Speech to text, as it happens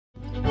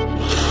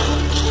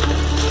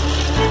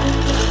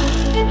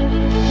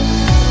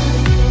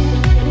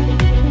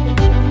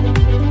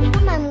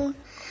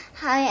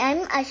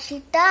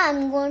Harshitha.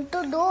 I'm going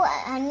to do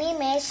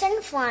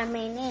animation for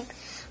my name.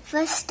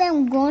 First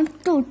I'm going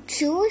to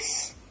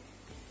choose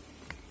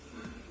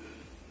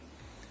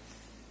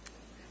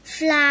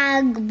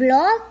flag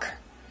block.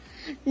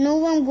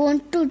 Now I'm going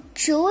to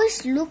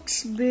choose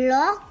looks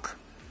block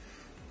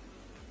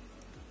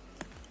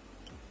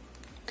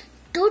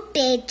to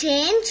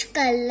change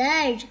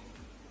color.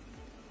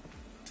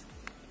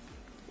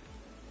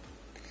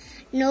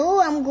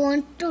 Now I'm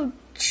going to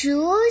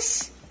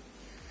choose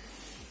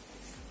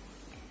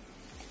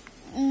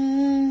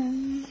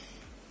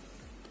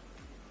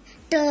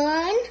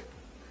turn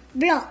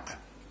block.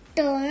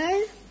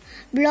 Turn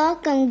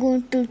block I'm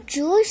going to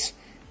choose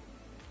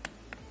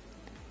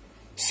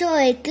so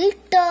it will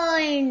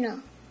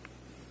turn.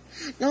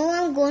 Now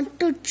I'm going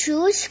to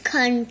choose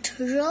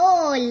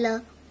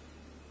control.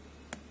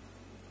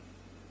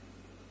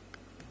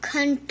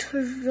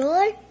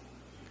 Control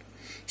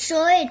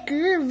so it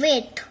will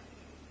wait.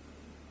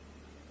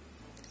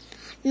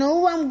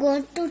 Now I'm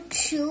going to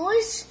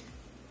choose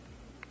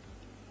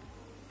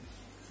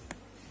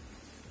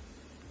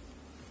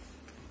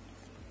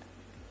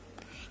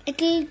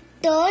it will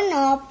turn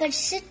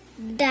opposite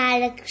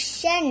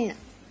direction.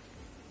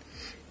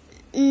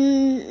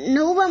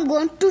 Now I'm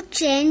going to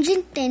change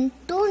it 10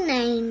 to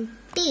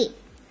 90.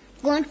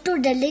 Going to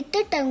delete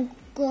it. I'm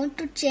going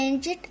to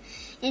change it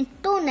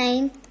into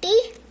 90.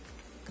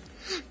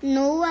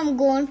 Now I'm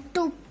going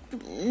to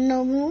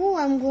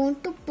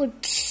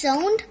put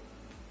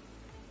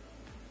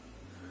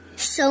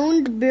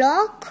sound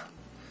block.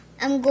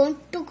 I'm going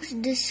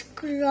to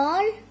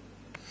scroll.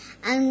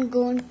 I'm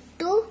going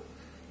to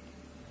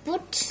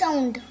put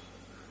sound.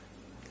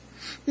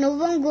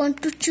 Now I'm going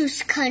to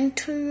choose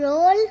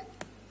control.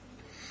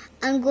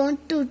 I'm going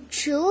to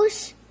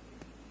choose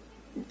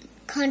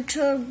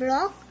control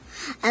block.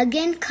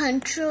 Again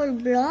control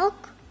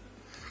block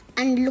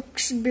and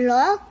looks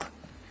block.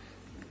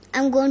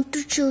 I'm going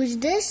to choose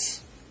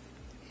this.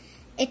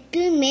 It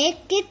will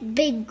make it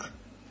big.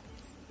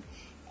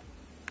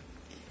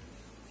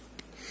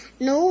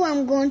 Now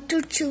I'm going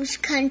to choose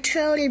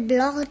control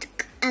block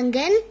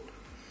again.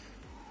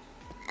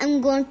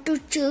 I'm going to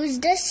choose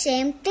the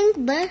same thing,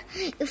 but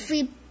if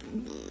we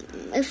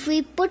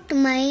put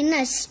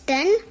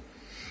 -10,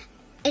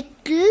 it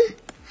will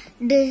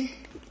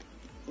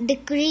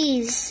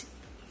decrease.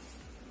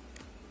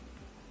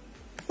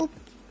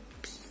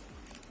 Oops.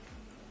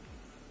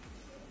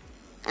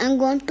 I'm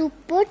going to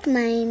put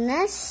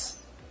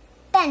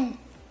 -10.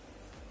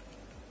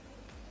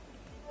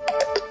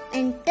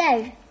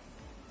 Enter.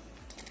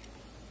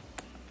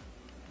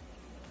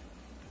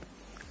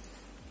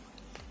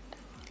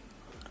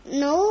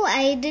 Now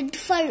I did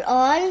for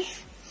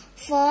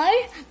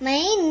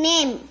my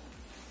name.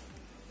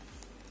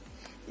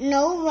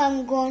 Now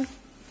I'm going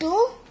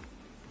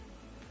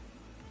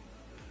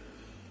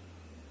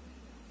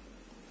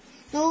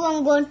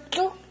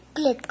to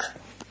click.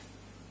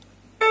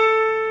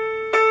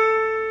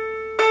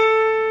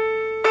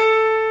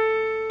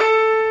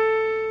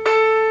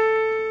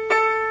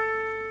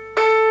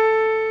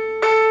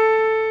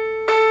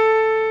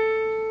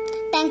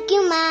 Thank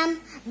you, ma'am.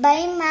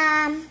 Bye,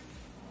 ma'am.